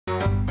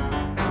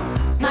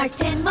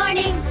Martin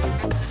Morning.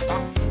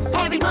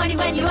 Every morning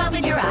when you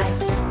open your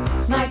eyes.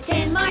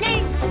 Martin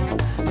Morning.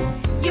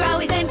 You're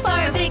always in for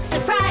a big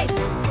surprise.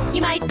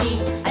 You might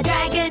be a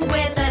dragon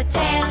with a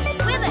tail.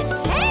 With a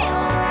tail?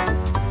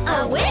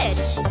 A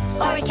witch.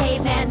 Or a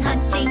caveman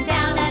hunting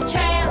down a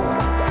trail.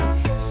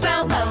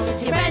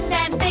 Fromo's your friend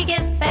and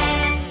biggest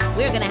fan.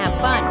 We're gonna have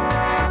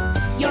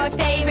fun. Your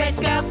favorite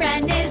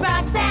girlfriend is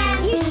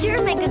Roxanne. You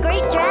sure make a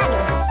great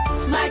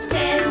dragon.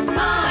 Martin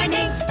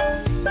Morning.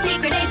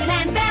 Secret agent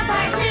and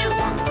vampire too.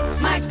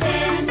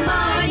 Martin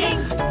Morning.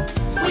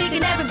 We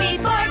can never be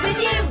bored with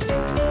you.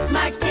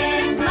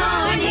 Martin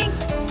Morning.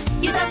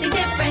 You're something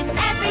different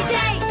every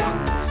day.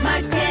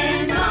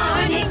 Martin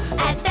Morning.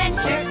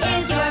 Adventure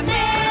is your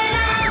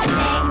middle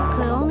name.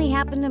 Could only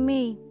happen to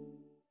me.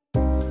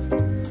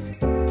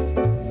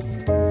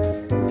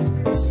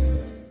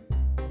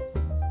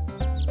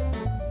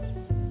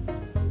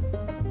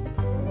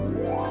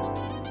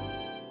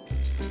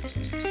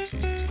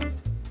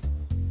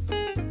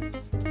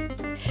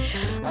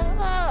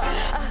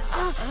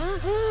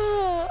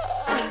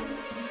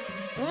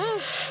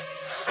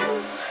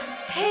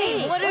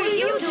 Hey, what are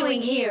you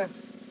doing here?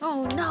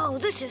 Oh no,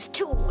 this is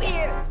too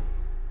weird.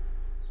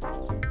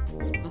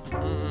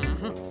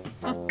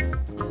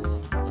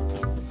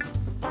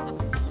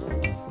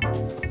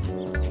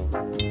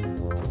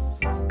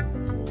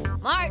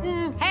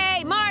 Martin!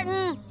 Hey,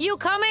 Martin! You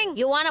coming?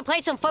 You wanna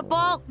play some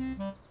football?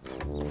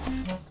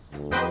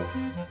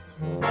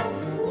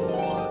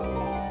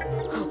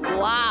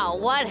 Wow,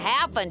 what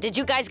happened? Did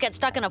you guys get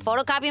stuck in a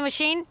photocopy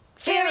machine?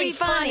 Very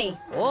funny.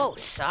 Oh,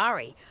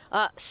 sorry.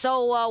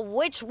 So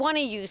which one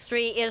of you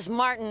three is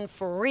Martin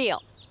for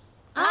real?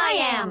 I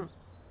am.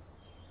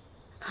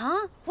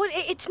 Huh? What?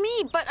 It's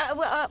me, but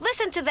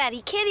listen to that.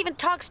 He can't even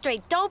talk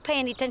straight. Don't pay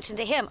any attention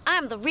to him.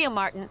 I'm the real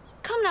Martin.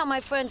 Come now,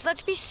 my friends,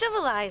 let's be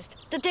civilized.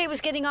 The day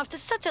was getting off to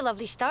such a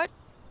lovely start.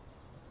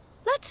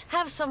 Let's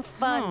have some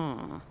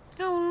fun.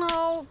 Oh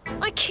no,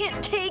 I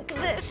can't take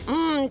this.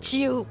 It's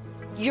you.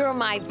 You're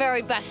my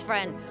very best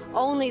friend.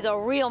 Only the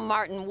real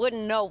Martin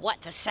wouldn't know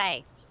what to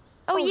say.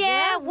 Oh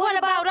yeah? What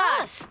about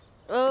us?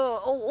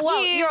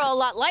 Well, you're a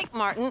lot like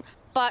Martin,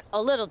 but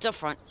a little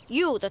different.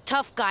 You, the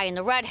tough guy in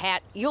the red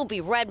hat, you'll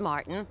be Red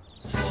Martin.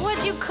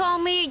 What'd you call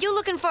me? You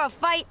looking for a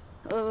fight?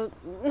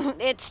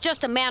 It's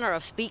just a manner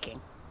of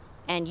speaking.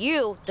 And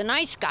you, the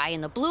nice guy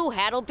in the blue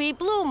hat, will be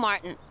Blue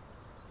Martin.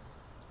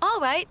 All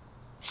right.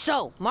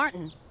 So,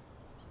 Martin,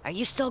 are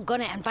you still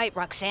gonna invite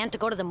Roxanne to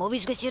go to the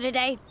movies with you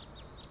today?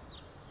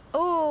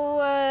 Oh,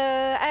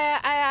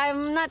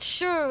 I'm not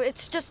sure.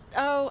 It's just,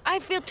 I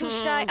feel too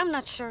shy. I'm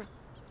not sure.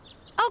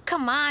 Oh,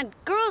 come on.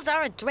 Girls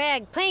are a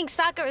drag. Playing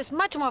soccer is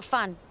much more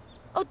fun.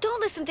 Oh, don't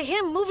listen to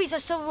him. Movies are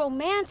so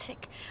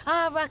romantic.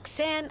 Ah,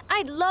 Roxanne,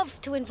 I'd love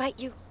to invite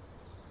you.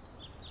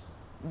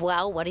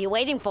 Well, what are you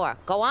waiting for?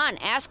 Go on,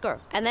 ask her,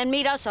 and then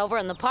meet us over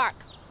in the park.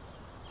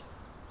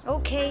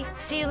 Okay,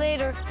 see you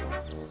later.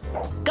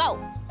 Go!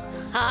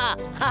 Ha,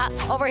 ha,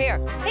 over here.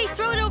 Hey,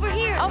 throw it over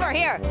here. Over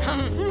here.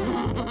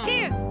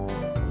 Here.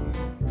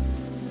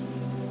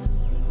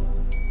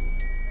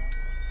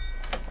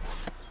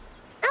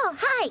 Oh,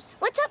 hi.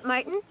 What's up,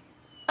 Martin?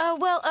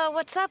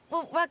 What's up?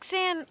 Well,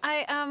 Roxanne,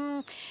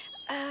 What?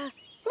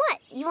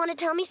 You want to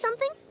tell me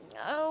something?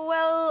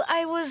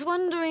 I was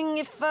wondering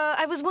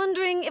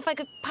if I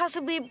could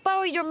possibly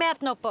borrow your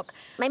math notebook.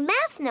 My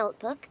math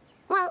notebook?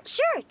 Well,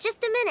 sure.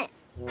 Just a minute.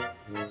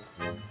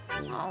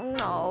 Oh,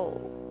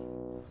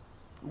 no.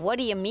 What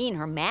do you mean,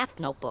 her math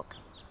notebook?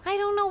 I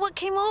don't know what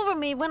came over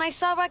me. When I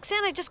saw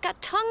Roxanne, I just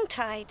got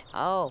tongue-tied.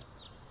 Oh.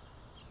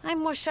 I'm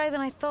more shy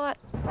than I thought.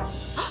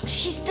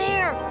 She's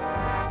there!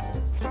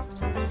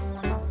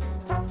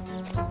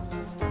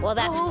 Well,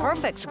 that's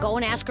perfect. So go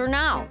and ask her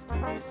now.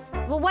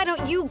 Well, why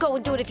don't you go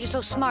and do it if you're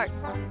so smart?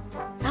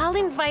 I'll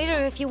invite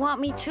her if you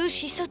want me to.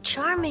 She's so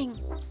charming.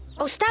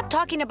 Oh, stop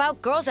talking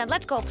about girls and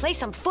let's go play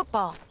some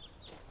football.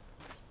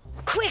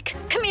 Quick,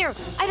 come here.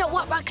 I don't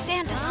want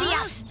Roxanne to see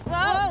us.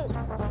 Whoa!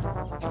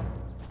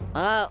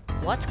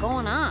 What's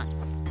going on?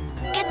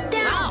 Get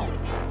down!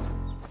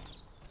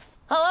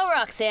 Hello,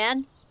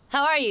 Roxanne.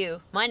 How are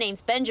you? My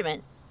name's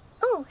Benjamin.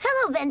 Oh,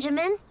 hello,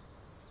 Benjamin.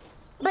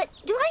 But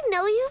do I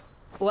know you?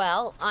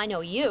 Well, I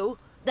know you.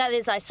 That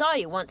is, I saw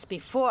you once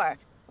before,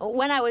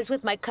 when I was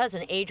with my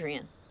cousin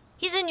Adrian.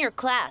 He's in your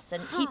class,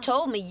 and he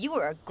told me you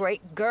were a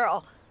great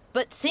girl.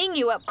 But seeing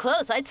you up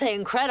close, I'd say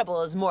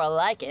incredible is more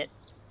like it.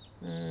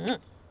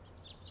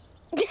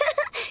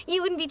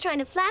 You wouldn't be trying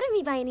to flatter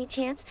me by any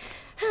chance.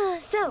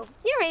 So,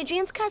 you're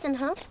Adrian's cousin,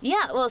 huh?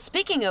 Yeah, well,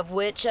 speaking of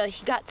which,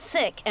 he got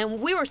sick,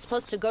 and we were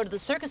supposed to go to the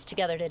circus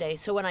together today,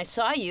 so when I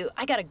saw you,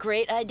 I got a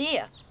great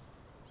idea.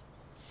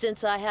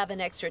 Since I have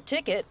an extra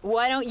ticket,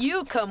 why don't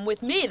you come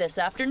with me this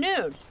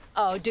afternoon?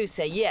 Oh, do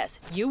say yes.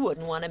 You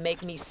wouldn't want to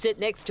make me sit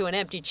next to an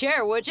empty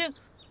chair, would you?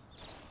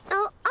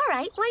 Oh, all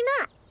right. Why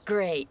not?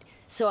 Great.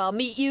 So I'll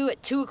meet you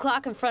at 2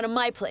 o'clock in front of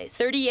my place,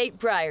 38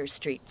 Briar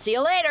Street. See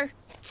you later.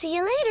 See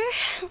you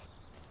later.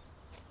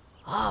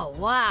 Oh,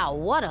 wow,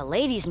 what a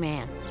ladies'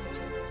 man.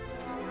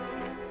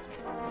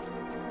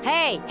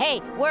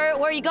 Hey, where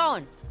are you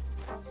going?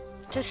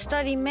 To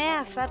study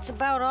math, that's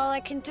about all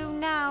I can do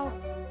now.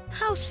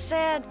 How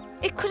sad.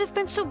 It could have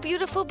been so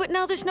beautiful, but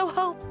now there's no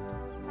hope.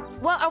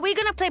 Well, are we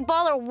gonna play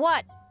ball or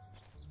what?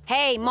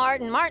 Hey,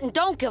 Martin,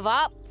 don't give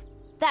up.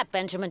 That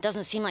Benjamin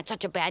doesn't seem like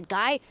such a bad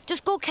guy.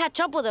 Just go catch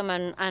up with him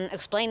and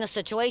explain the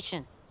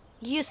situation.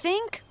 You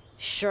think?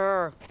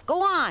 Sure.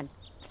 Go on.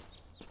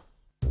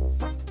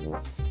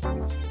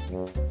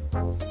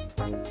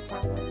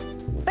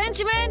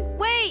 Benjamin,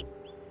 wait!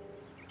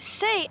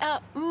 Say,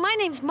 my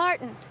name's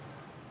Martin.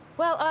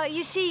 Well,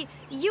 you see,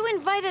 you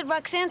invited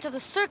Roxanne to the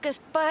circus,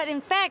 but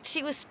in fact,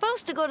 she was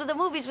supposed to go to the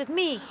movies with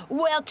me.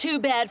 Well, too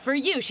bad for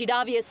you. She'd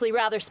obviously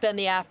rather spend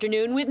the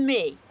afternoon with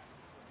me.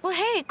 Well,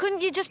 hey,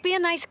 couldn't you just be a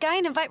nice guy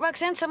and invite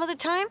Roxanne some other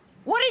time?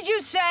 What did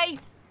you say?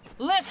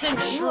 Listen,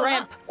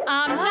 shrimp,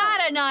 I'm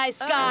not a nice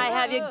guy.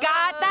 Have you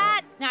got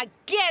that? Now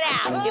get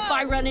out. If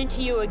I run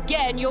into you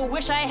again, you'll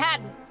wish I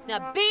hadn't.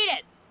 Now beat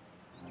it.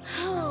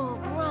 Oh,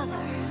 brother.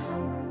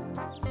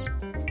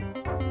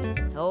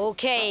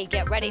 Okay,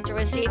 get ready to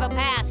receive a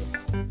pass.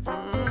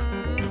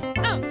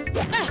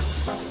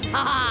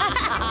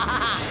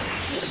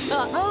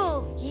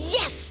 Oh,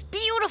 yes,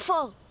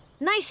 beautiful.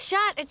 Nice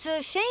shot. It's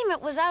a shame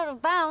it was out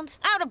of bounds.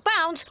 Out of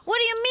bounds? What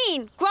do you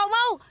mean,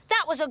 Gromo?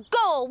 That was a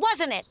goal,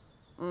 wasn't it?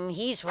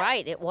 He's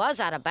right. It was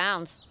out of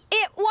bounds.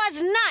 It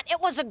was not.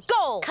 It was a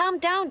goal. Calm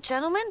down,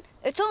 gentlemen.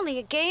 It's only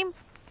a game.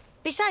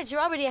 Besides,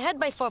 you're already ahead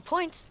by 4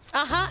 points.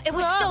 Uh-huh. It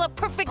was still a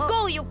perfect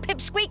goal, you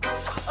pipsqueak.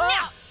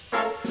 Oh!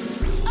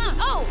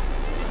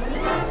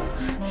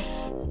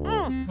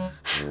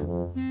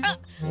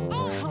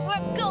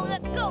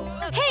 Let go.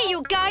 Hey,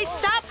 you guys,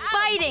 stop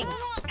fighting.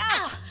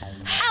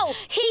 Ow!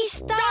 He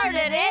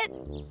started it.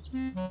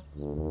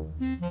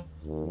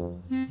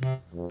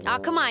 Oh,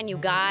 come on, you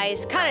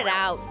guys. Cut it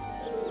out.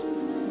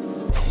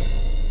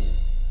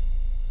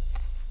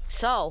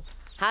 So,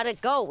 how'd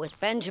it go with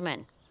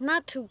Benjamin?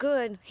 Not too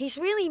good. He's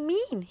really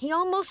mean. He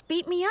almost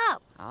beat me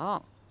up.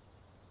 Oh.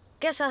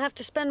 Guess I'll have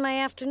to spend my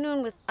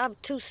afternoon with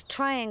obtuse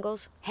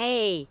triangles.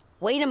 Hey,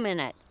 wait a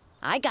minute.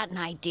 I got an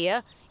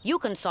idea. You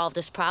can solve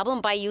this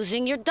problem by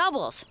using your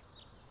doubles.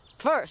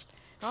 First,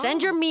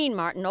 send your mean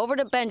Martin over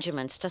to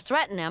Benjamin's to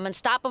threaten him and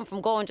stop him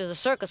from going to the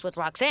circus with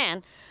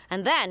Roxanne,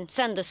 and then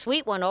send the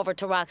sweet one over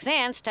to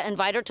Roxanne's to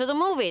invite her to the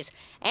movies.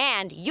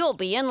 And you'll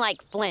be in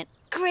like Flint.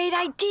 Great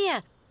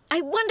idea.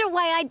 I wonder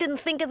why I didn't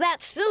think of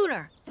that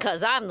sooner.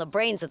 'Cause I'm the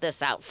brains of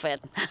this outfit.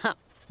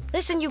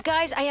 Listen, you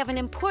guys, I have an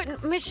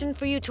important mission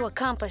for you to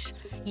accomplish.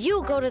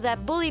 You go to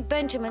that bully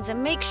Benjamin's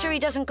and make sure he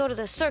doesn't go to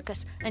the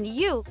circus. And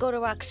you go to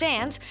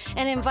Roxanne's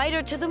and invite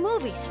her to the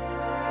movies.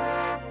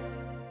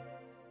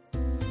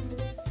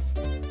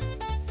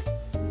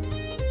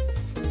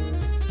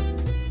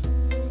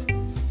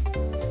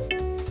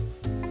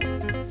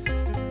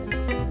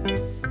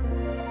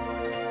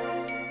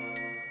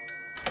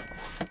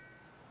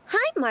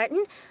 Hi,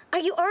 Martin. Are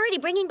you already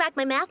bringing back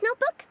my math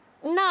notebook?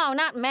 No,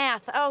 not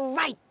math. Oh,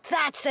 right,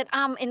 that's it.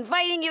 I'm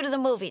inviting you to the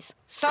movies.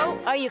 So,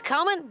 are you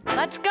coming?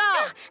 Let's go.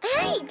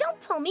 Hey, don't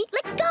pull me.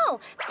 Let go.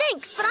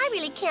 Thanks, but I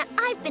really can't.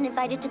 I've been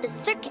invited to the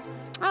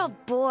circus. Oh,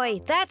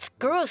 boy, that's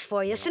girls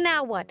for you. So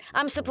now what?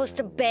 I'm supposed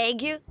to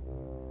beg you?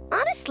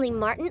 Honestly,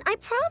 Martin, I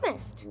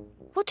promised.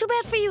 Well, too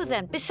bad for you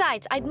then.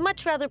 Besides, I'd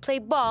much rather play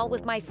ball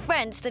with my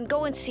friends than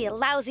go and see a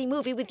lousy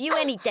movie with you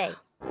any day.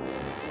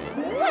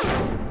 What?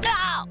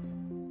 Ow!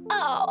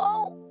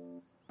 Oh!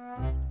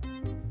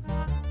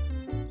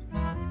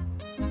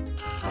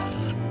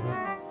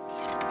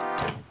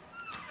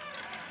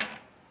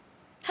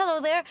 Hello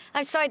there.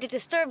 I'm sorry to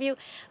disturb you,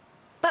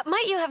 but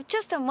might you have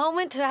just a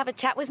moment to have a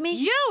chat with me?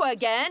 You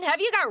again? Have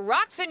you got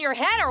rocks in your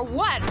head or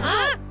what,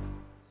 huh?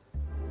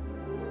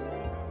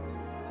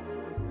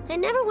 I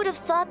never would have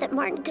thought that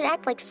Martin could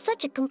act like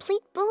such a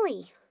complete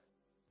bully.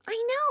 I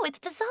know, it's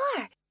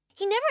bizarre.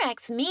 He never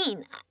acts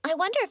mean. I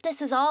wonder if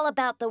this is all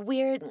about the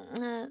weird,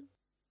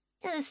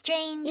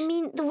 strange... You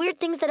mean the weird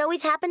things that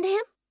always happen to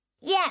him?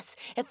 Yes.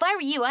 If I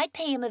were you, I'd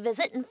pay him a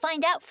visit and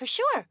find out for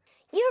sure.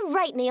 You're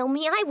right,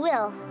 Naomi. I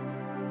will.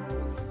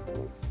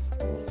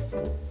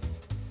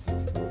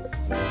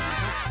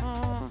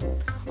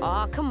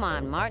 Oh, come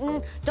on,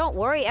 Martin. Don't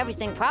worry,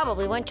 everything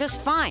probably went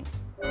just fine.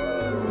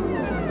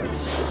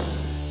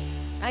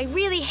 I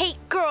really hate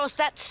girls.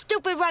 That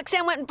stupid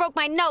Roxanne went and broke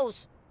my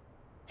nose.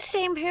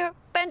 Same here.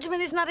 Benjamin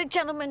is not a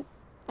gentleman.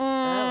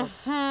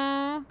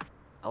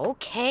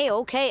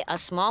 Okay. A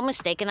small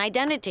mistake in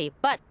identity,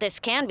 but this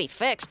can be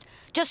fixed.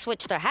 Just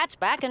switch their hats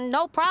back and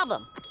no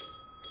problem.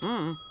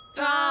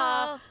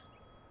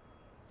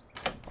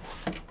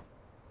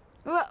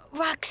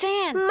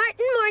 Roxanne.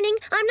 Martin, morning.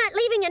 I'm not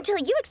leaving until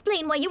you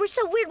explain why you were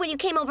so weird when you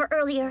came over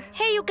earlier.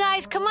 Hey, you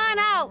guys, come on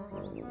out.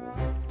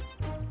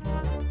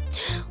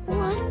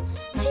 1,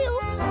 2,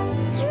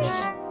 3.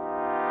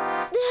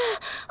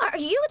 Are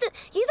you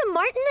the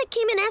Martin that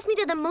came and asked me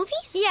to the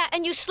movies? Yeah,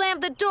 and you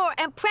slammed the door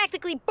and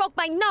practically broke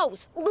my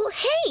nose. Well,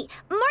 hey,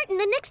 Martin,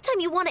 the next time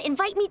you want to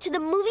invite me to the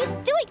movies,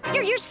 do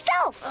it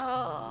yourself.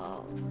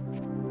 Oh.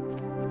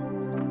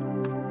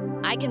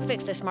 I can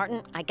fix this,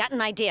 Martin. I got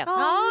an idea.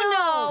 Oh,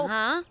 no.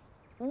 Huh?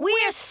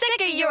 We're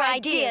sick of your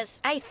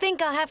ideas. I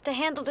think I'll have to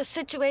handle the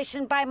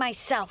situation by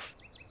myself.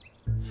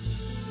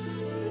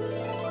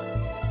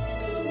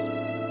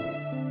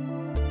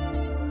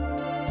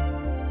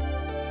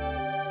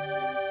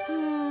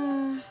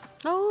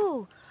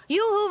 Oh,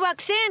 yoo-hoo,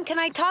 Roxanne, can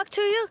I talk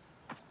to you?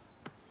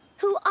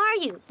 Who are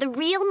you? The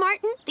real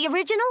Martin? The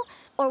original?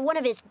 Or one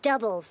of his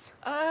doubles?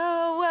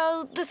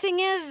 Well, the thing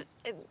is...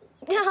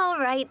 All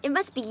right, it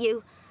must be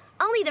you.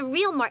 Only the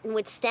real Martin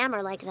would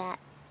stammer like that.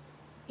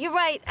 You're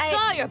right,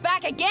 So you're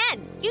back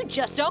again! You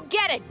just don't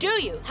get it,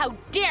 do you? How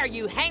dare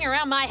you hang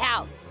around my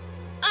house?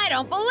 I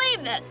don't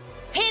believe this!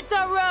 Hit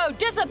the road,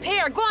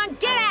 disappear, go on,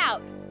 get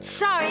out!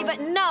 Sorry,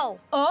 but no.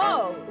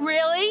 Oh,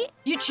 really?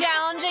 You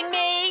challenging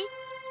me?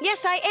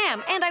 Yes, I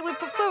am, and I would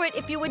prefer it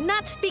if you would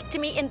not speak to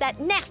me in that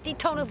nasty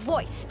tone of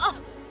voice. Oh,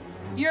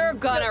 you're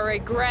gonna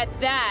regret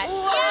that.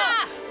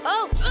 Yeah!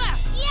 Oh!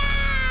 Yeah!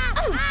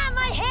 Ah,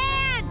 my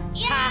hand!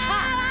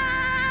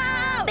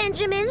 Yeah!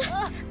 Benjamin,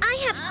 I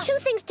have two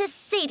things to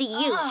say to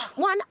you.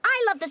 One,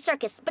 I love the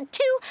circus, but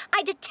two,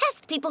 I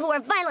detest people who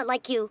are violent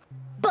like you.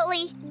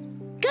 Bully.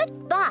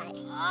 Goodbye.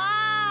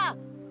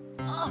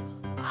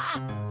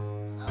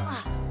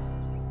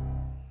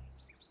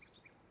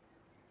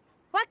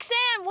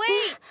 Roxanne,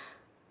 wait!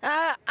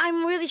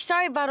 I'm really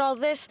sorry about all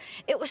this.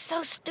 It was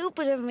so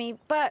stupid of me,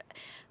 but...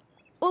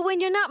 Well,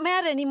 when you're not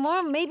mad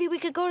anymore, maybe we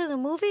could go to the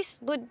movies?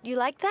 Would you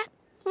like that?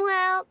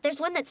 Well, there's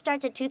one that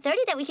starts at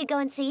 2:30 that we could go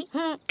and see.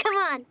 Come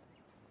on.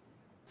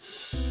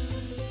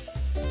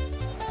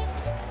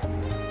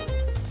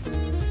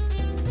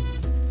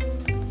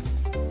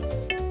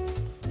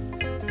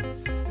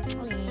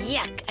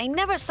 Yuck, I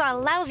never saw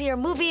a lousier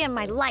movie in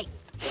my life.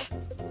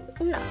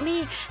 Not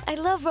me. I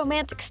love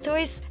romantic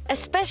stories,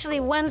 especially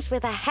ones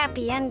with a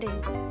happy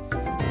ending.